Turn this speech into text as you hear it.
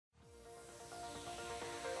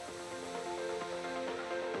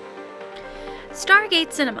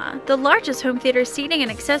Stargate Cinema, the largest home theater seating and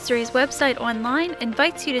accessories website online,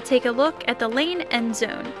 invites you to take a look at the Lane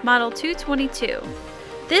Endzone, Model 222.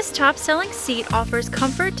 This top-selling seat offers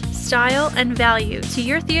comfort, style, and value to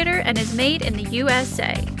your theater and is made in the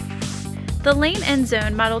USA. The Lane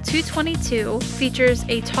Endzone Model 222 features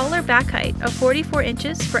a taller back height of 44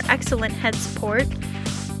 inches for excellent head support,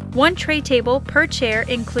 one tray table per chair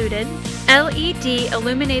included, LED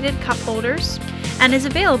illuminated cup holders, and is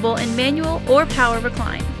available in manual or power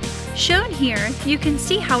recline. Shown here, you can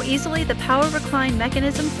see how easily the power recline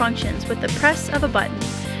mechanism functions with the press of a button.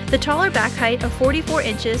 The taller back height of 44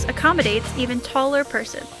 inches accommodates even taller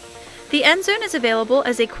person. The Endzone is available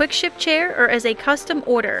as a quick ship chair or as a custom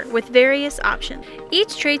order with various options.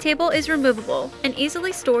 Each tray table is removable and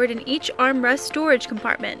easily stored in each armrest storage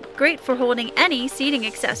compartment, great for holding any seating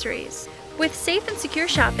accessories. With safe and secure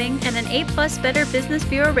shopping and an A+ Better Business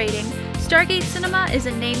Bureau rating, Stargate Cinema is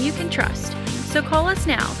a name you can trust. So call us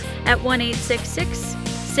now at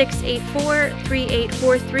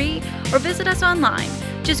 1-866-684-3843 or visit us online.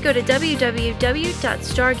 Just go to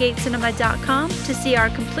www.stargatecinema.com to see our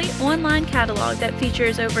complete online catalog that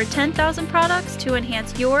features over 10,000 products to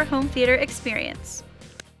enhance your home theater experience.